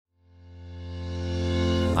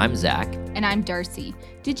I'm Zach. And I'm Darcy.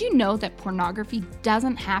 Did you know that pornography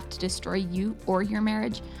doesn't have to destroy you or your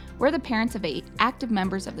marriage? We're the parents of 8 active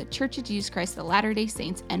members of the Church of Jesus Christ of Latter-day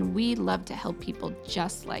Saints, and we love to help people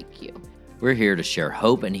just like you. We're here to share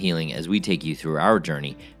hope and healing as we take you through our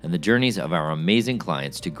journey and the journeys of our amazing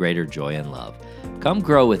clients to greater joy and love. Come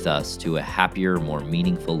grow with us to a happier, more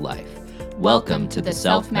meaningful life. Welcome to the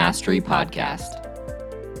Self-Mastery Podcast.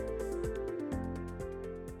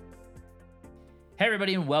 Hey,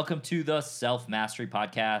 everybody, and welcome to the Self-Mastery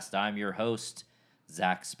Podcast. I'm your host,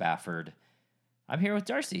 Zach Spafford. I'm here with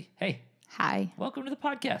Darcy. Hey. Hi. Welcome to the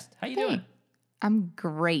podcast. How you doing? I'm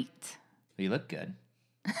great. You look good.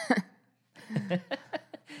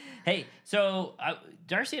 Hey, so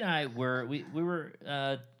Darcy and I were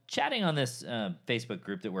chatting on this Facebook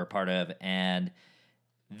group that we're a part of, and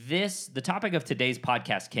the topic of today's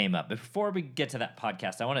podcast came up. But before we get to that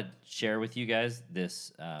podcast, I want to share with you guys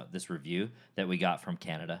this review that we got from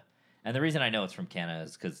Canada. And the reason I know it's from Canada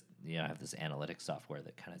is because I have this analytics software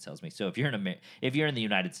that kind of tells me. So if you're in the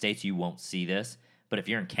United States, you won't see this. But if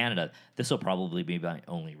you're in Canada, this will probably be my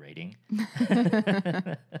only rating.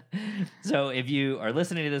 So if you are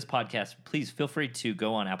listening to this podcast, please feel free to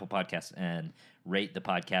go on Apple Podcasts and rate the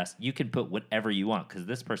podcast. You can put whatever you want because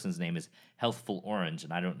this person's name is Healthful Orange,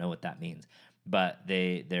 and I don't know what that means. But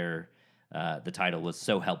the title was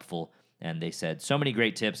so helpful, and they said, so many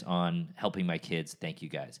great tips on helping my kids. Thank you,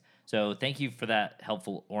 guys. So thank you for that,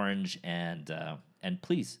 Helpful Orange, and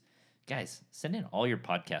please, guys, send in all your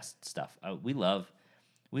podcast stuff. We love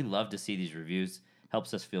to see these reviews.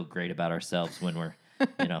 Helps us feel great about ourselves when we're,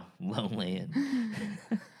 lonely.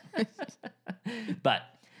 But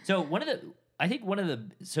so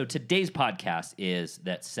so today's podcast is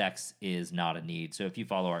that sex is not a need. So if you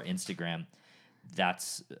follow our Instagram,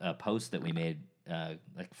 that's a post that we made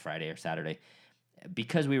like Friday or Saturday,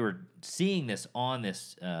 because we were seeing this on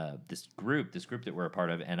this group that we're a part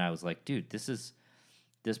of, and I was like, dude, this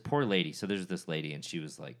poor lady. So there's this lady, and she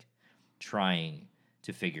was like trying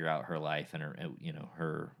to figure out her life and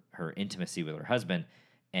her intimacy with her husband.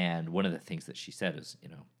 And one of the things that she said is,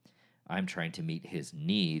 I'm trying to meet his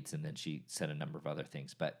needs. And then she said a number of other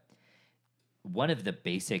things. But one of the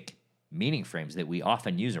basic meaning frames that we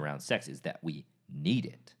often use around sex is that we need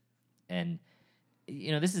it. And,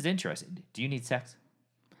 this is interesting. Do you need sex?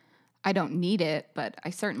 I don't need it, but I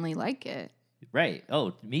certainly like it. Right.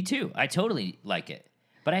 Oh, me too. I totally like it.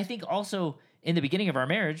 But I think also in the beginning of our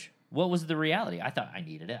marriage, what was the reality? I thought I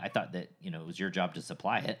needed it. I thought that, it was your job to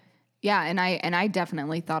supply it. Yeah, and I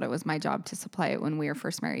definitely thought it was my job to supply it when we were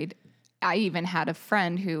first married. I even had a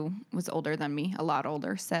friend who was older than me, a lot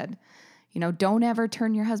older, said, don't ever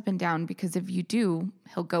turn your husband down, because if you do,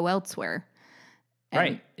 he'll go elsewhere. And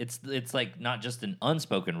right. It's like not just an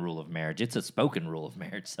unspoken rule of marriage. It's a spoken rule of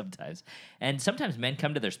marriage sometimes. And sometimes men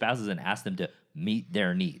come to their spouses and ask them to meet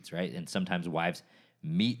their needs, right? And sometimes wives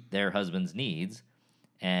meet their husband's needs.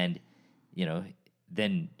 And,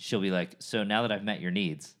 then she'll be like, so now that I've met your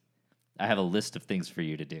needs, I have a list of things for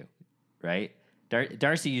you to do, right?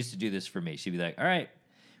 Darcy used to do this for me. She'd be like, all right,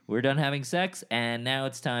 we're done having sex, and now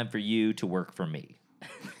it's time for you to work for me.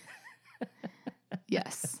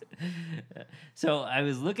 Yes. So I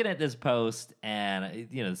was looking at this post, and,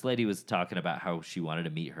 this lady was talking about how she wanted to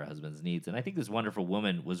meet her husband's needs. And I think this wonderful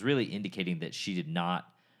woman was really indicating that she did not,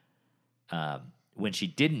 when she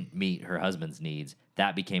didn't meet her husband's needs,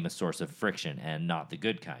 that became a source of friction and not the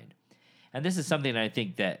good kind. And this is something that I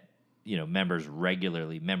think that, members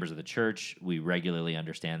of the church, we regularly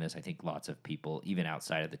understand this. I think lots of people, even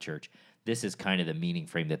outside of the church, this is kind of the meaning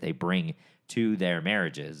frame that they bring to their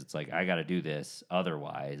marriages. It's like, I got to do this.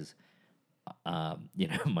 Otherwise,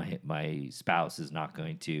 my spouse is not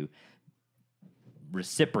going to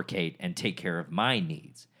reciprocate and take care of my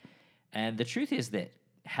needs. And the truth is that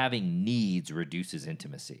having needs reduces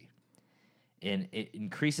intimacy, and it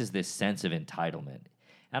increases this sense of entitlement.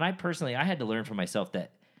 And I had to learn for myself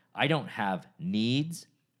that I don't have needs.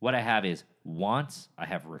 What I have is wants. I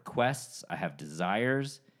have requests. I have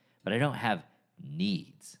desires, but I don't have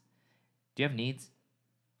needs. Do you have needs?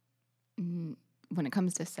 When it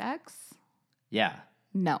comes to sex? Yeah.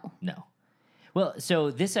 No. Well,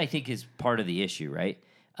 so this, I think, is part of the issue, right?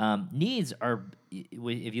 Needs are,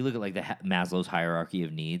 if you look at like the Maslow's hierarchy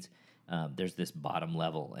of needs, there's this bottom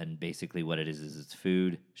level, and basically what it is it's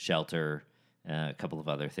food, shelter, a couple of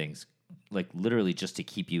other things, like literally just to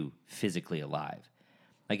keep you physically alive.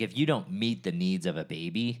 Like if you don't meet the needs of a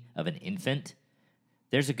baby, of an infant,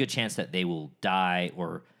 there's a good chance that they will die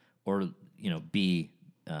or be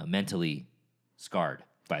mentally scarred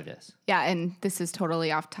by this. Yeah, and this is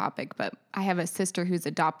totally off topic, but I have a sister who's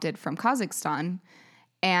adopted from Kazakhstan,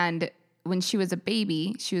 and when she was a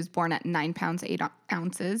baby, she was born at 9 pounds, 8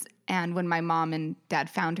 ounces. And when my mom and dad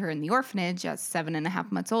found her in the orphanage at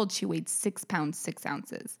 7.5 months old, she weighed 6 pounds, 6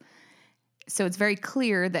 ounces. So it's very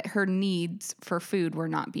clear that her needs for food were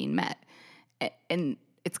not being met. And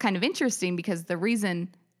it's kind of interesting because the reason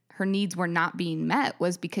her needs were not being met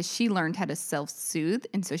was because she learned how to self-soothe.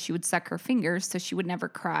 And so she would suck her fingers so she would never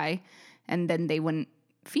cry. And then they wouldn't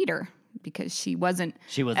feed her because she wasn't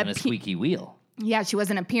a squeaky wheel. Yeah, she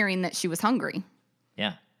wasn't appearing that she was hungry.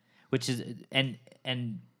 Yeah. Which is,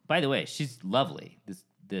 and by the way, she's lovely.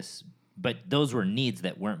 But those were needs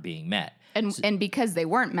that weren't being met. And because they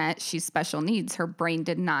weren't met, she's special needs. Her brain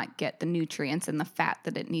did not get the nutrients and the fat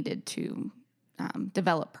that it needed to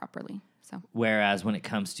develop properly. So whereas when it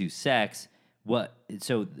comes to sex,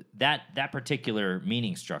 that particular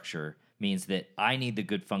meaning structure means that I need the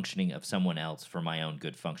good functioning of someone else for my own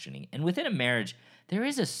good functioning. And within a marriage, there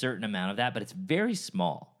is a certain amount of that, but it's very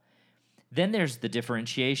small. Then there's the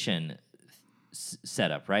differentiation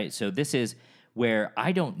setup, right? So this is where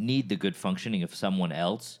I don't need the good functioning of someone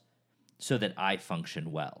else so that I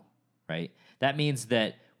function well, right? That means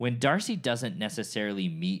that when Darcy doesn't necessarily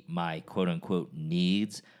meet my quote-unquote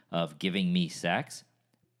needs of giving me sex,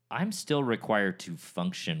 I'm still required to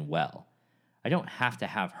function well. I don't have to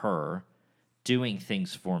have her doing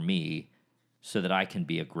things for me so that I can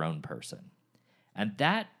be a grown person. And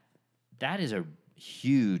that is a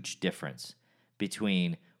huge difference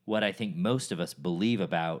between what I think most of us believe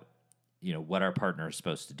about, what our partner is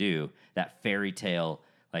supposed to do, that fairy tale,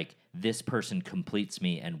 like this person completes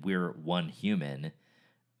me and we're one human,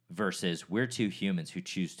 versus we're two humans who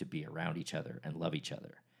choose to be around each other and love each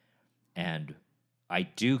other. And I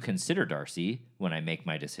do consider Darcy when I make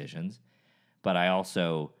my decisions, but I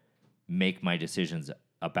also make my decisions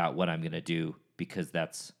about what I'm going to do because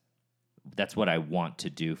that's what I want to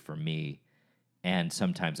do for me. And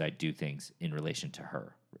sometimes I do things in relation to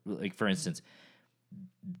her. Like, for instance,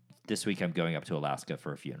 this week I'm going up to Alaska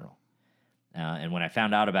for a funeral. And when I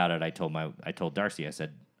found out about it, I told Darcy, I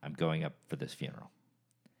said, I'm going up for this funeral.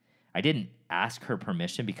 I didn't ask her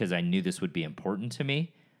permission because I knew this would be important to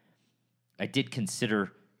me. I did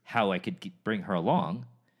consider how I could bring her along,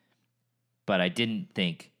 but I didn't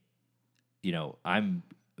think,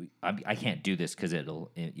 I can't do this because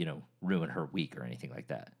it'll, ruin her week or anything like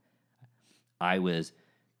that. I was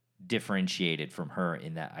differentiated from her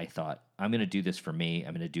in that I thought, I'm going to do this for me.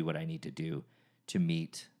 I'm going to do what I need to do to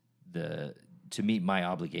meet my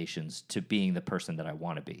obligations to being the person that I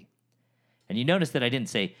want to be. And you notice that I didn't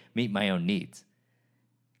say meet my own needs,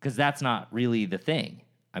 because that's not really the thing.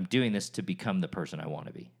 I'm doing this to become the person I want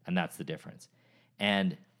to be, and that's the difference.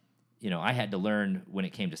 And, I had to learn when it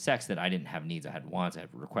came to sex that I didn't have needs. I had wants, I had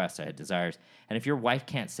requests, I had desires. And if your wife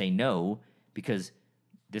can't say no because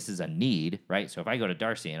this is a need, right? So if I go to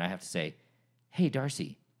Darcy and I have to say, hey,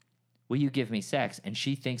 Darcy, will you give me sex? And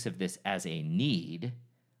she thinks of this as a need,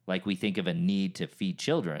 like we think of a need to feed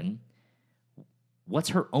children, what's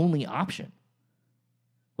her only option?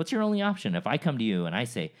 What's your only option? If I come to you and I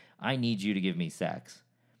say, I need you to give me sex,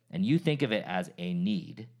 and you think of it as a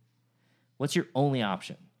need, what's your only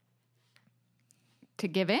option? To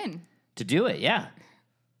give in. To do it, yeah.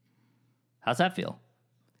 How's that feel?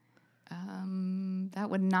 That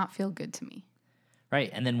would not feel good to me. Right,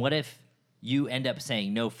 and then what if you end up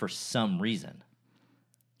saying no for some reason?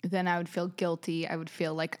 Then I would feel guilty. I would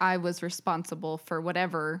feel like I was responsible for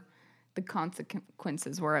whatever the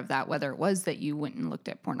consequences were of that, whether it was that you went and looked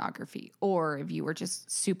at pornography or if you were just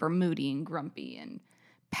super moody and grumpy and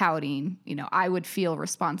pouting, I would feel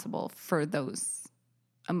responsible for those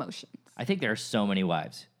emotions. I think there are so many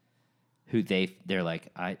wives who they're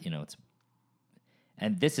like, it's,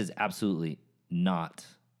 and this is absolutely not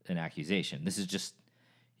an accusation. This is just,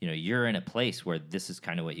 you're in a place where this is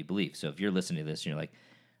kind of what you believe. So if you're listening to this and you're like,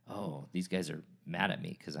 oh, these guys are mad at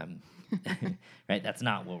me because I'm, right? That's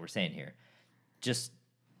not what we're saying here. Just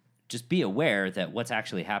be aware that what's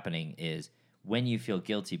actually happening is when you feel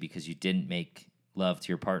guilty because you didn't make love to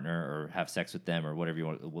your partner or have sex with them or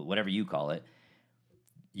whatever you call it,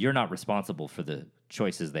 you're not responsible for the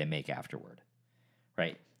choices they make afterward,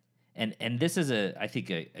 right? And this is I think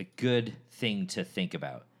a good thing to think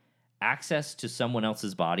about. Access to someone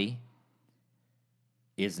else's body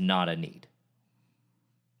is not a need.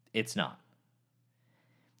 It's not.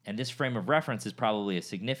 And this frame of reference is probably a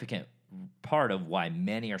significant part of why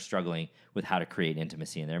many are struggling with how to create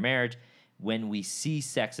intimacy in their marriage when we see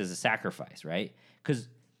sex as a sacrifice, right? Because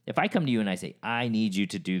if I come to you and I say, I need you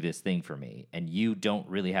to do this thing for me, and you don't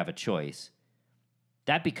really have a choice,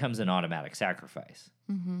 that becomes an automatic sacrifice,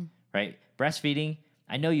 right? Breastfeeding,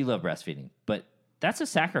 I know you love breastfeeding, but that's a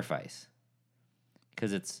sacrifice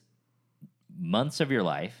because it's months of your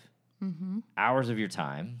life, hours of your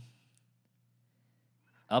time,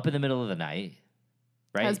 up in the middle of the night,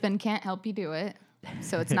 right? Husband can't help you do it.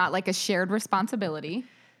 So it's not like a shared responsibility.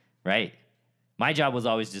 Right. My job was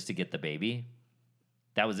always just to get the baby.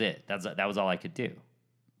 That was it. That was all I could do.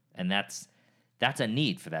 And that's a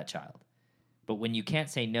need for that child. But when you can't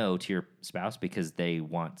say no to your spouse because they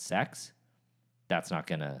want sex, that's not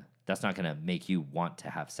gonna make you want to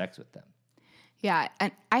have sex with them. Yeah,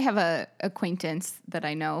 and I have a acquaintance that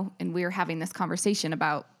I know, and we were having this conversation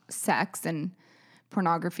about sex and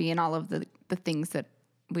pornography and all of the things that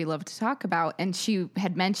we love to talk about. And she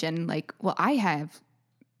had mentioned, like, well, I have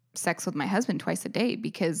sex with my husband twice a day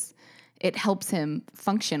because it helps him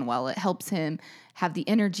function well. It helps him have the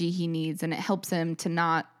energy he needs, and it helps him to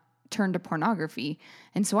not turn to pornography.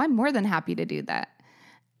 And so I'm more than happy to do that.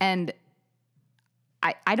 And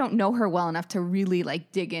I don't know her well enough to really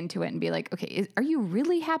like dig into it and be like, okay, are you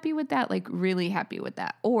really happy with that? Like really happy with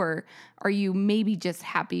that? Or are you maybe just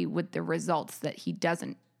happy with the results that he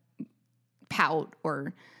doesn't pout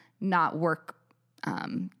or not work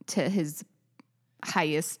to his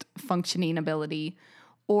highest functioning ability?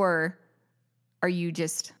 Or are you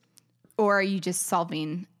just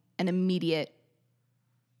solving an immediate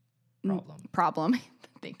problem?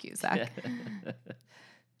 Thank you, Zach.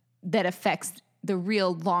 That affects the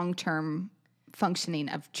real long-term functioning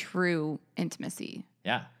of true intimacy.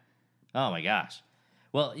 Yeah. Oh my gosh.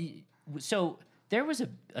 Well, so there was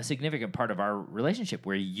a significant part of our relationship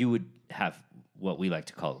where you would have what we like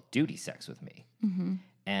to call duty sex with me. Mm-hmm.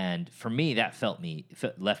 And for me, that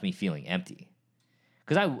left me feeling empty.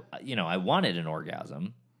 Because I wanted an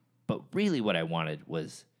orgasm, but really what I wanted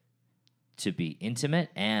was to be intimate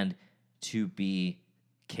and to be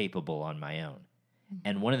capable on my own.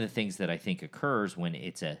 And one of the things that I think occurs when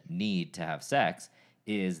it's a need to have sex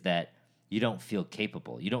is that you don't feel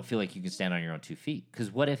capable. You don't feel like you can stand on your own 2 feet.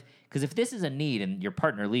 Because if this is a need and your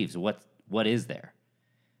partner leaves, what is there?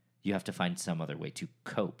 You have to find some other way to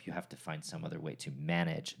cope. You have to find some other way to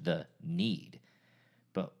manage the need.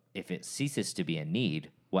 But if it ceases to be a need,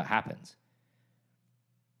 what happens?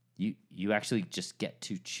 You actually just get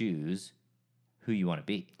to choose who you want to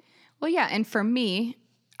be. Well, yeah, and for me,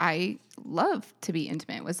 I love to be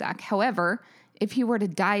intimate with Zach. However, if he were to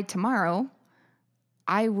die tomorrow,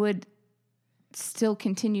 I would still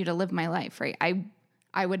continue to live my life, right?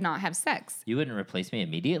 I would not have sex. You wouldn't replace me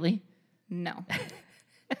immediately? No.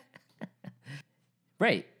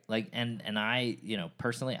 Right. Like, and I,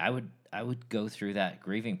 personally, I would go through that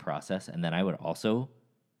grieving process, and then I would also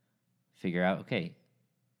figure out, okay,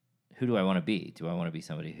 who do I want to be? Do I want to be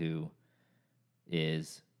somebody who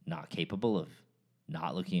is not capable of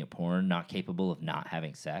not looking at porn, not capable of not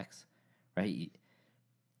having sex, right?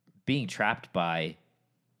 Being trapped by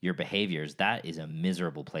your behaviors, that is a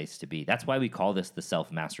miserable place to be. That's why we call this the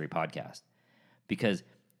Self-Mastery Podcast, because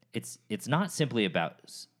it's not simply about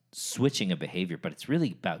switching a behavior, but it's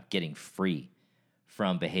really about getting free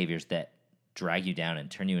from behaviors that drag you down and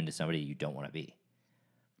turn you into somebody you don't want to be.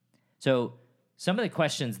 So some of the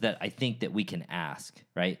questions that I think that we can ask,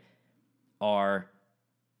 right, are,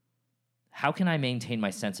 how can I maintain my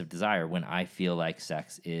sense of desire when I feel like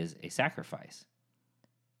sex is a sacrifice?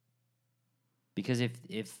 Because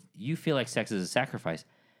if you feel like sex is a sacrifice,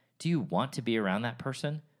 do you want to be around that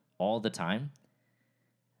person all the time?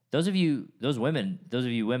 Those of you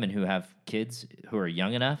women who have kids who are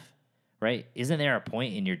young enough, right? Isn't there a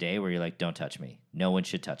point in your day where you're like, don't touch me. No one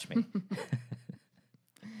should touch me.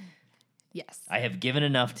 Yes. I have given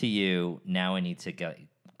enough to you. Now I need to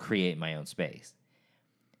create my own space.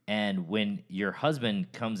 And when your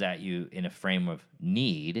husband comes at you in a frame of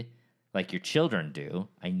need, like your children do,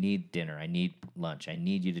 I need dinner, I need lunch, I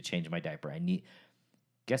need you to change my diaper,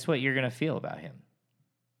 guess what you're going to feel about him?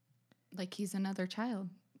 Like he's another child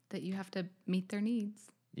that you have to meet their needs.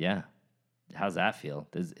 Yeah. How's that feel?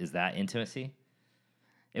 Is that intimacy?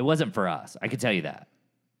 It wasn't for us. I can tell you that.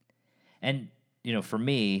 And, for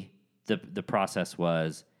me, the process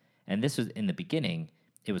was, and this was in the beginning,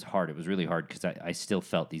 it was hard. It was really hard because I still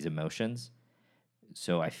felt these emotions.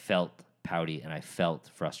 So I felt pouty, and I felt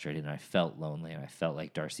frustrated, and I felt lonely, and I felt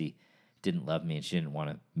like Darcy didn't love me and she didn't want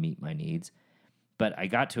to meet my needs. But I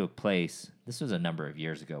got to a place, this was a number of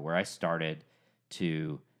years ago, where I started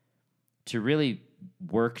to really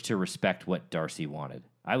work to respect what Darcy wanted.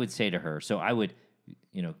 I would say to her, so I would,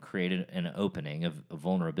 create an opening of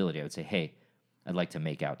vulnerability. I would say, hey, I'd like to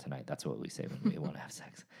make out tonight. That's what we say when we want to have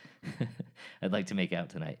sex. I'd like to make out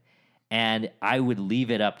tonight. And I would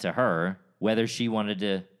leave it up to her whether she wanted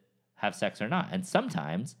to have sex or not. And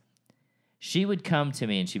sometimes she would come to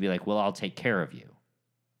me and she'd be like, well, I'll take care of you.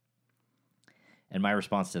 And my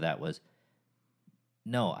response to that was,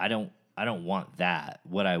 no, I don't want that.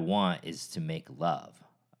 What I want is to make love.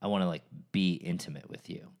 I want to like be intimate with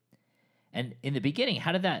you. And in the beginning,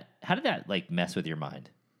 how did that like mess with your mind?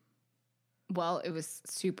 Well, it was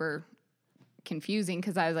super confusing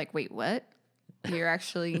because I was like, wait, what? You're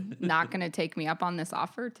actually not going to take me up on this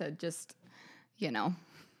offer to just,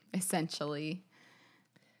 essentially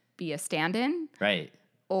be a stand-in? Right.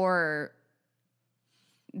 Or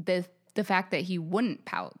the fact that he wouldn't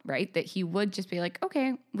pout, right? That he would just be like,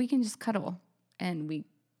 okay, we can just cuddle and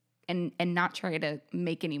not try to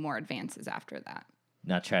make any more advances after that.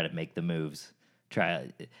 Not try to make the moves.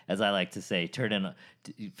 Try, as I like to say,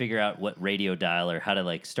 figure out what radio dial or how to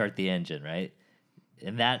like start the engine, right?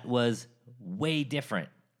 And that was way different.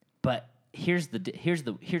 But here's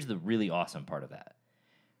the really awesome part of that.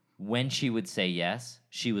 When she would say yes,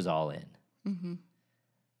 she was all in. Mm-hmm.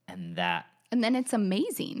 And then it's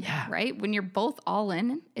amazing, yeah. Right? When you're both all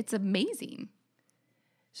in, it's amazing.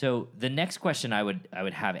 So the next question I would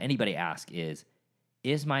have anybody ask is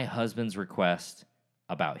my husband's request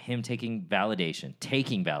about him taking validation?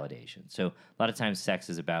 So a lot of times sex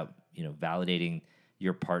is about, validating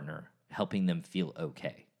your partner, helping them feel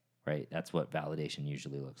okay, right? That's what validation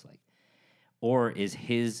usually looks like. Or is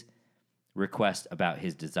his request about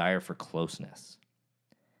his desire for closeness?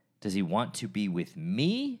 Does he want to be with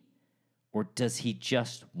me, or does he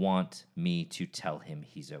just want me to tell him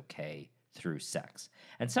he's okay through sex?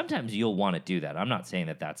 And sometimes you'll want to do that. I'm not saying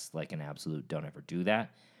that that's like an absolute don't ever do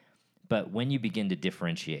that. But when you begin to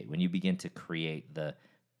differentiate, when you begin to create the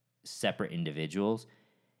separate individuals,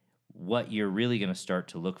 what you're really going to start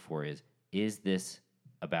to look for is this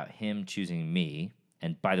about him choosing me?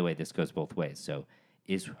 And by the way, this goes both ways. So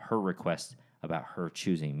is her request about her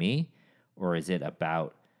choosing me, or is it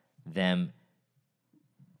about them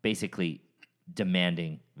basically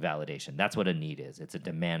demanding validation? That's what a need is. It's a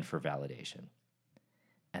demand for validation.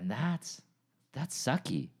 And that's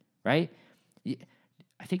sucky, right?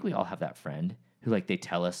 I think we all have that friend who like they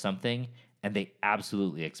tell us something and they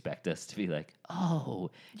absolutely expect us to be like,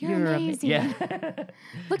 "Oh, you're amazing. Yeah.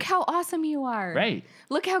 Look how awesome you are. Right.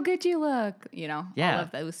 Look how good you look." Yeah. All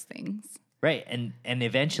of those things. Right. And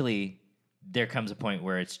eventually there comes a point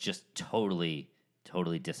where it's just totally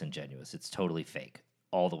disingenuous. It's totally fake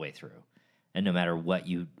all the way through. And no matter what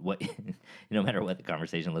no matter what the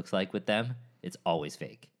conversation looks like with them, it's always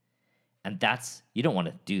fake. And you don't want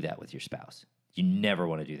to do that with your spouse. You never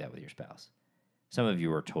want to do that with your spouse. Some of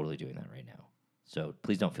you are totally doing that right now. So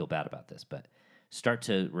please don't feel bad about this, but start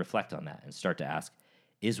to reflect on that and start to ask,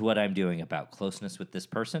 is what I'm doing about closeness with this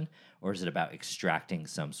person, or is it about extracting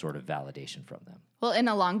some sort of validation from them? Well, and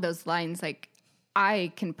along those lines, like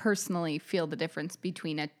I can personally feel the difference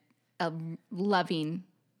between a loving,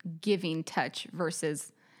 giving touch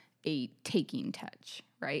versus a taking touch,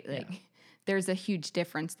 right? Like there's a huge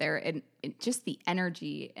difference there. And just the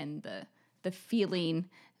energy and the feeling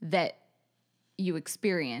that you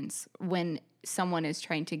experience when someone is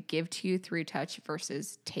trying to give to you through touch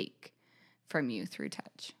versus take from you through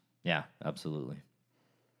touch. Yeah, absolutely.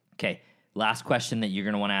 Okay, last question that you're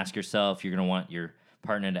going to want to ask yourself, you're going to want your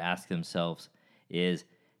partner to ask themselves is,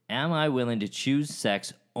 am I willing to choose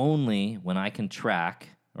sex only when I can track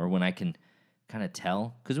or when I can kind of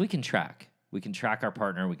tell? Because we can track. We can track our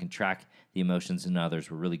partner. We can track the emotions in others.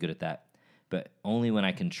 We're really good at that. But only when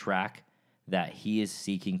I can track that he is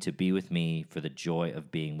seeking to be with me for the joy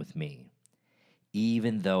of being with me,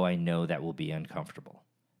 even though I know that will be uncomfortable.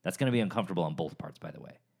 That's going to be uncomfortable on both parts, by the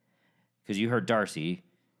way. Because you heard Darcy,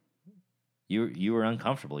 you were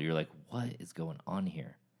uncomfortable. You're like, what is going on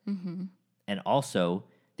here? Mm-hmm. And also,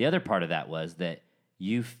 the other part of that was that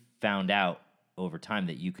you found out over time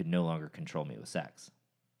that you could no longer control me with sex.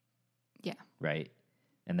 Yeah. Right?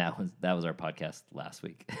 And that was our podcast last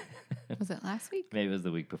week. Was it last week? Maybe it was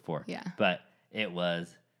the week before. Yeah. But it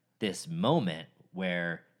was this moment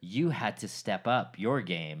where you had to step up your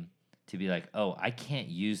game to be like, oh, I can't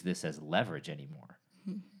use this as leverage anymore.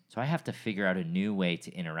 Mm-hmm. So I have to figure out a new way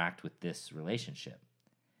to interact with this relationship.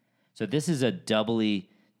 So this is a doubly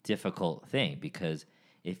difficult thing because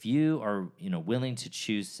if you are, willing to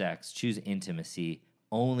choose sex, choose intimacy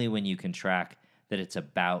only when you can track that it's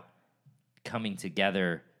about coming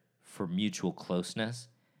together for mutual closeness,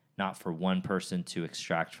 not for one person to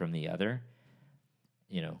extract from the other,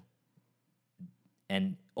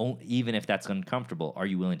 and even if that's uncomfortable, are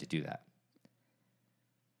you willing to do that?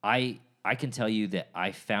 I can tell you that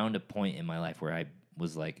I found a point in my life where I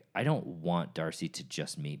was like, I don't want Darcy to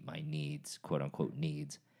just meet my needs, quote unquote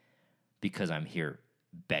needs, because I'm here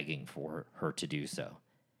begging for her to do so.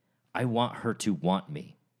 I want her to want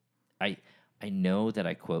me. I know that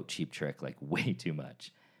I quote Cheap Trick like way too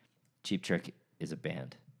much. Cheap Trick is a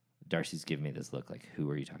band. Darcy's giving me this look like, who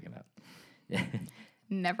are you talking about?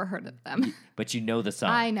 Never heard of them. But you know the song.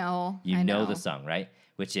 I know. You know the song, right?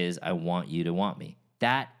 Which is I Want You to Want Me.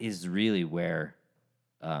 That is really where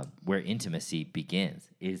intimacy begins,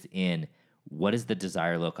 is in what is the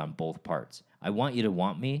desire look on both parts. I want you to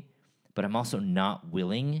want me, but I'm also not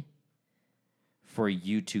willing for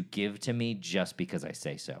you to give to me just because I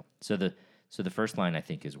say so. So the first line I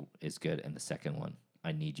think is good, and the second one,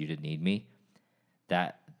 I need you to need me.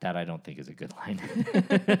 That I don't think is a good line.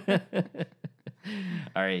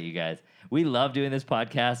 All right, you guys. We love doing this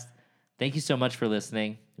podcast. Thank you so much for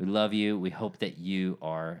listening. We love you. We hope that you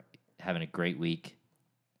are having a great week.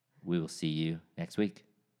 We will see you next week.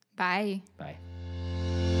 Bye. Bye.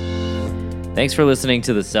 Thanks for listening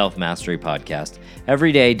to the Self Mastery Podcast.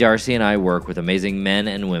 Every day, Darcy and I work with amazing men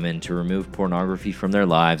and women to remove pornography from their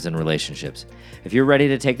lives and relationships. If you're ready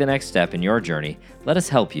to take the next step in your journey, let us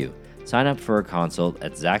help you. Sign up for a consult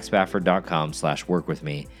at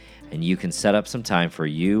zachspafford.com/workwithme, and you can set up some time for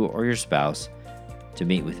you or your spouse to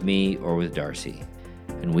meet with me or with Darcy,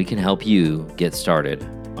 and we can help you get started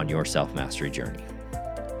on your self-mastery journey.